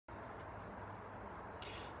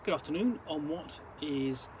Good afternoon on what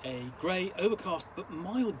is a grey, overcast but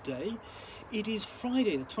mild day. It is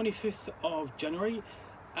Friday the 25th of January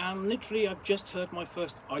and literally I've just heard my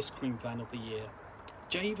first ice cream van of the year.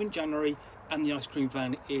 Even January and the ice cream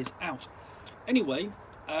van is out. Anyway,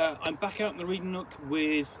 I'm back out in the reading nook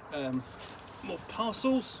with more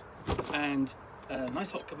parcels and a nice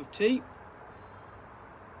hot cup of tea.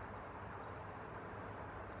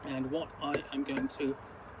 And what I am going to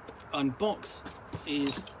unbox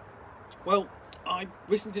is, well, I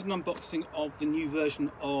recently did an unboxing of the new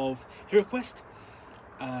version of HeroQuest,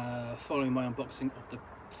 following my unboxing of the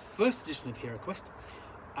first edition of HeroQuest,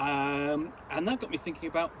 and that got me thinking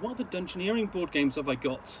about what other Dungeoneering board games have I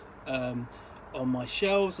got on my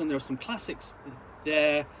shelves, and there are some classics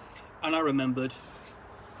there, and I remembered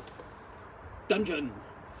Dungeon.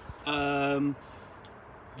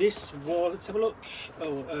 This was, let's have a look. I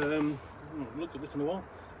haven't looked at this in a while.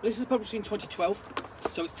 This is published in 2012,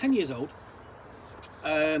 so it's 10 years old,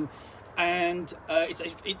 and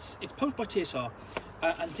it's published by TSR,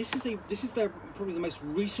 and this is their probably the most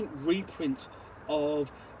recent reprint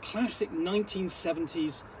of classic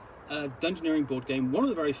 1970s Dungeoneering board game, one of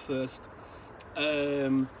the very first.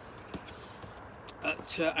 And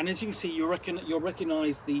as you can see, you'll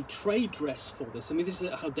recognise the trade dress for this. I mean, this is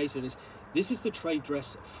how dated it is. This is the trade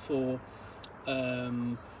dress for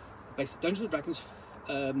basic Dungeons and Dragons.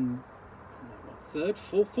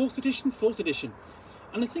 Fourth edition.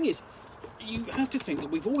 And the thing is, you have to think that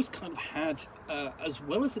we've always kind of had, as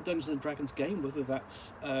well as the Dungeons and Dragons game, whether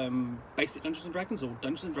that's basic Dungeons and Dragons or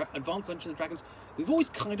Advanced Dungeons and Dragons, we've always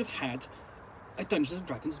kind of had a Dungeons and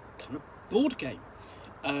Dragons kind of board game.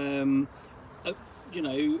 You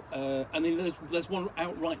know, and then there's one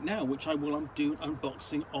out right now which I will do an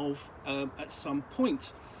unboxing of at some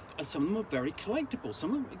point, and some of them are very collectible.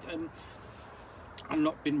 Some of them have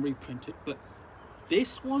not been reprinted, but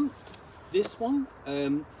this one,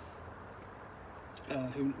 who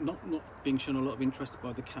not being shown a lot of interest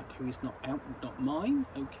by the cat, who is not out, not mine,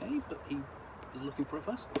 okay, but he is looking for a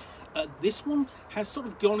fuss. This one has sort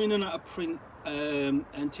of gone in and out of print, and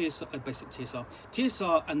TSR, basic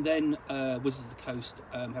TSR, and then Wizards of the Coast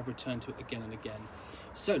have returned to it again and again.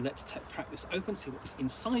 So let's crack this open, see what's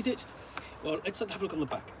inside it. Well, let's have a look on the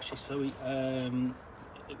back actually. So we,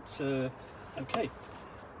 it's okay.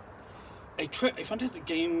 A fantastic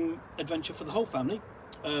game adventure for the whole family.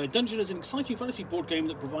 Dungeon is an exciting fantasy board game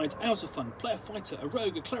that provides hours of fun. Play a fighter, a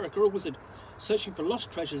rogue, a cleric, or a wizard, searching for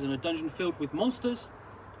lost treasures in a dungeon filled with monsters.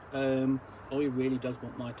 Oh, he really does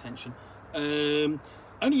want my attention.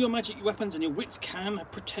 Only your magic weapons and your wits can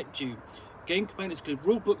protect you. Game components include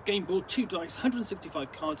rulebook, game board, 2 dice,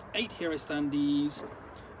 165 cards, 8 hero standees,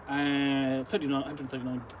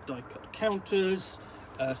 139 die cut counters.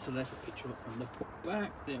 So there's a picture on the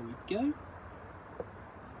back. There we go.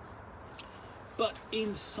 But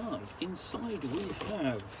inside we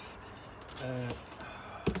have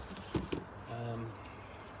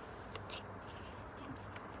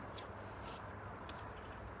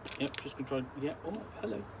yep, just gonna try. Yeah. Oh,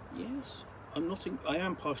 hello. Yes, I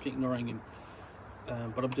am partially ignoring him,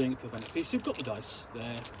 but I'm doing it for the benefit. So you've got the dice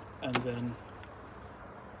there, and then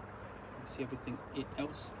you see everything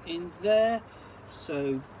else in there.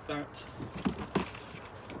 So that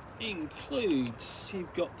includes,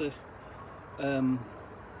 you've got the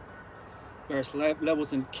various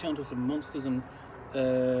levels and counters of monsters, and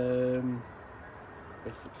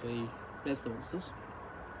basically there's the monsters.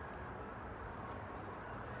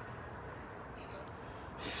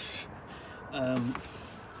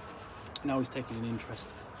 Now he's taking an interest.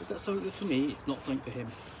 Is that something that for me, it's not something for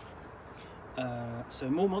him? So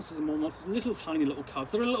more monsters and more monsters, little tiny little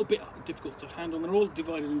cards. They're a little bit difficult to handle. They're all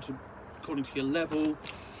divided into according to your level,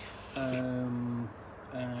 and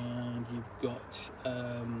you've got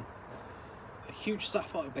a huge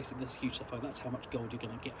sapphire. Basically, this huge sapphire. That's how much gold you're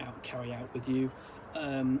going to carry out with you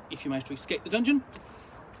if you manage to escape the dungeon.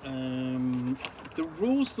 The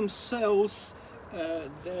rules themselves,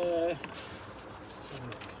 they're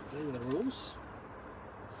the rules.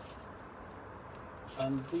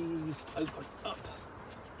 And these open up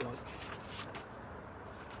like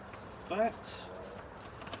that.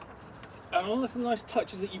 And one of the nice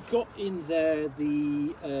touches that you've got in there,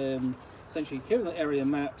 the essentially here are the area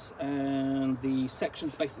maps and the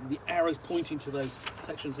sections, basically the arrows pointing to those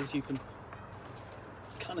sections, as you can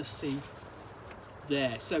kind of see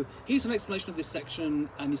there. So here's an explanation of this section,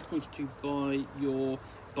 and it's pointed to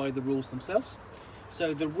by the rules themselves.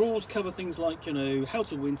 So the rules cover things like, you know, how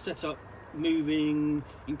to win, setup, moving,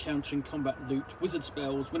 encountering, combat, loot, wizard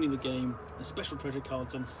spells, winning the game, and special treasure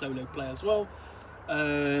cards, and solo play as well.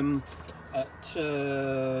 Explanation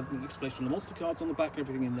of the monster cards on the back,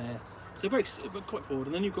 everything in there. So very quite forward.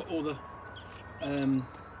 And then you've got all the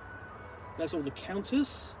there's all the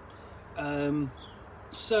counters.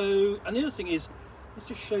 So, and the other thing is, let's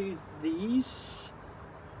just show you these.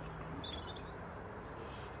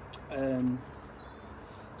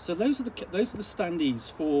 So those are the standees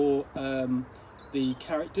for the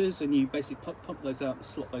characters, and you basically pump those out and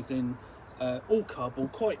slot those in. All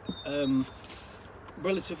cardboard, quite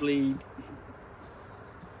relatively.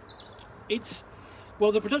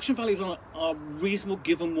 Well, the production values are reasonable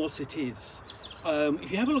given what it is.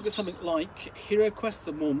 If you have a look at something like Hero Quest,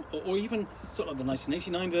 or even sort of like the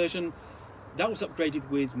 1989 version, that was upgraded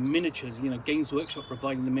with miniatures. You know, Games Workshop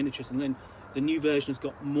providing the miniatures, and then the new version has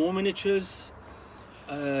got more miniatures.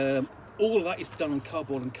 All of that is done on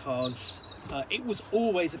cardboard and cards. It was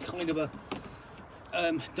always a kind of a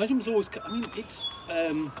Dungeon was always. I mean, it's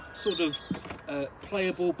sort of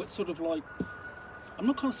playable, but sort of like, I'm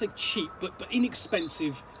not going to say cheap, but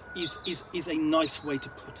inexpensive is a nice way to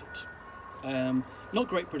put it. Not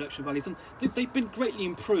great production values, and they've been greatly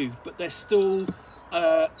improved, but they're still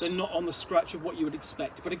they're not on the scratch of what you would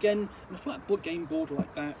expect. But again, in a flat game board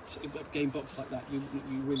like that, a game box like that, you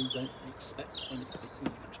really don't expect anything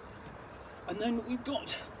much. And then we've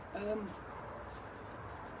got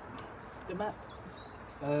the map.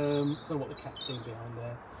 I don't know what the cat's doing behind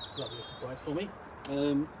there. It's lovely a surprise for me,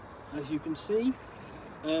 as you can see.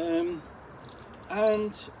 And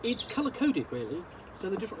it's colour coded really. So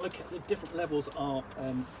the different levels are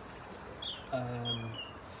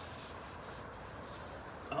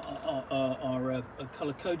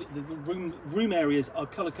colour coded. The room areas are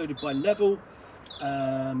colour coded by level,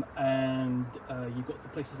 and you've got the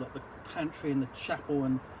places like the pantry and the chapel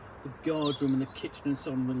and the guard room and the kitchen and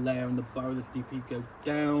so on, the lair and the burrow, the DP go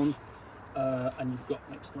down, and you've got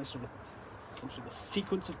an explanation of essentially the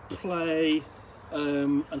sequence of play,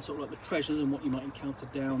 and sort of like the treasures and what you might encounter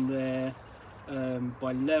down there,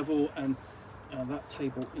 by level. And that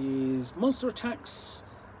table is monster attacks,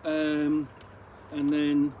 and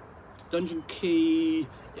then dungeon key.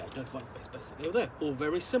 Yeah, basically all there, all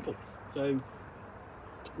very simple. So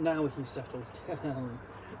now he's settled down.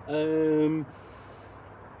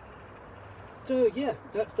 So yeah,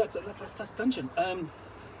 that's dungeon.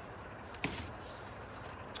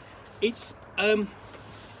 It's okay.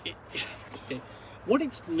 What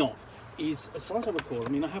it's not is, as far as I recall, I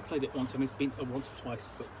mean, I have played it once, and it's been once or twice,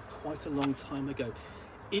 but quite a long time ago.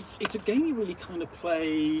 It's a game you really kind of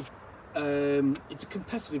play. It's a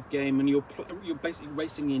competitive game, and you're basically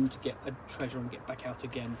racing in to get a treasure and get back out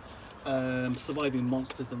again, surviving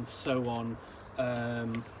monsters and so on.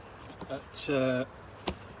 So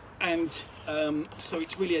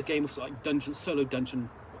it's really a game of sort of like solo dungeon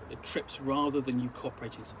trips rather than you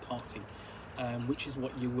cooperating as a party, which is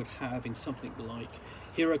what you would have in something like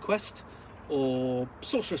Hero Quest or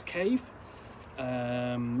Sorcerer's Cave,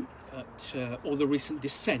 or the recent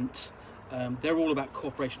Descent. They're all about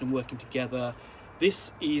cooperation and working together.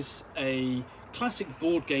 This is a classic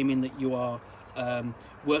board game in that you are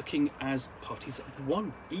working as parties of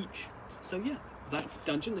one each. So yeah, that's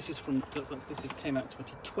Dungeon. This came out in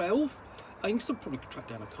 2012. I can still probably track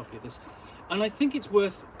down a copy of this, and I think it's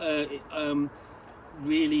worth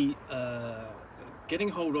really getting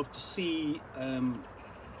hold of to see.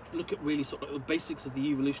 Look at really sort of the basics of the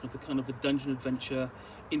evolution of the kind of the dungeon adventure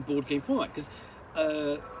in board game format, because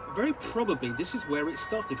very probably this is where it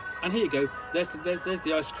started. And here you go. There's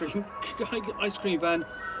the ice cream van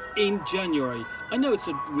in January. I know it's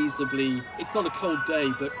it's not a cold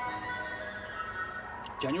day, but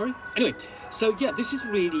January. Anyway, so yeah, this is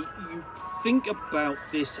really, you think about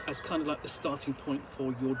this as kind of like the starting point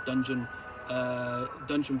for your dungeon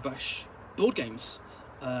bash board games.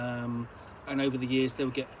 And over the years they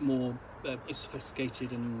will get more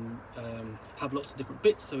sophisticated and have lots of different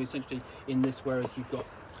bits. So essentially in this, whereas you've got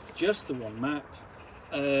just the one map,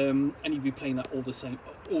 and you'd be playing that all the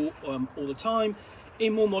time,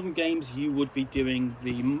 in more modern games you would be doing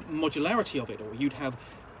the modularity of it, or you'd have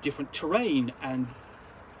different terrain and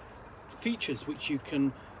features which you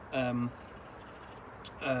can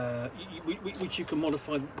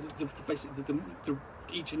modify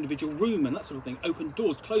each individual room and that sort of thing. Open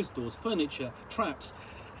doors, closed doors, furniture, traps.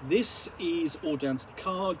 This is all down to the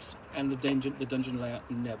cards, and the dungeon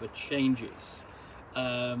layout never changes.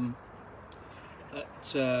 And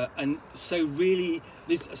so really,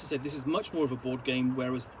 this, as I said, this is much more of a board game,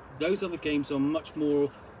 whereas those other games are much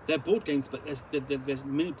more, they're board games, but there's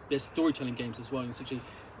storytelling games as well. Essentially,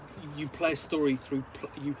 you play a story through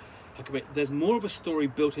there's more of a story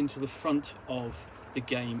built into the front of the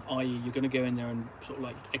game, i.e. you're going to go in there and sort of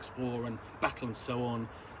like explore and battle and so on.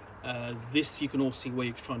 This you can all see where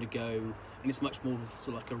you're trying to go, and it's much more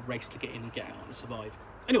sort of like a race to get in and get out and survive.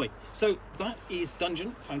 Anyway, so that is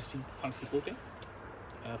Dungeon Fantasy board game,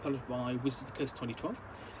 published by Wizards of the Coast 2012.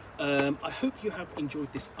 I hope you have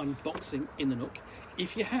enjoyed this unboxing in the Nook.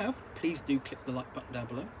 If you have, please do click the like button down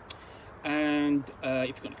below. And if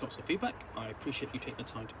you've got any comments or feedback, I appreciate you taking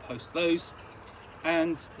the time to post those.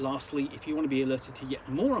 And lastly, if you want to be alerted to yet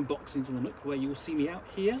more unboxings in the Nook, where you will see me out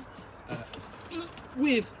here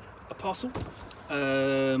with a parcel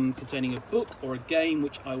containing a book or a game,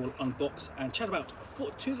 which I will unbox and chat about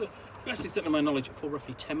to the best extent of my knowledge for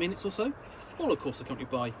roughly 10 minutes or so, all of course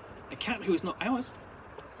accompanied by a cat who is not ours,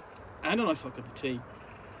 and a nice hot cup of tea,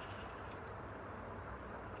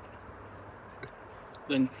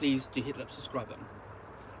 then please do hit that subscribe button.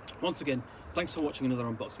 Once again, thanks for watching another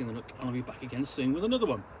unboxing in the Nook, and I'll be back again soon with another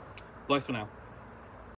one. Bye for now.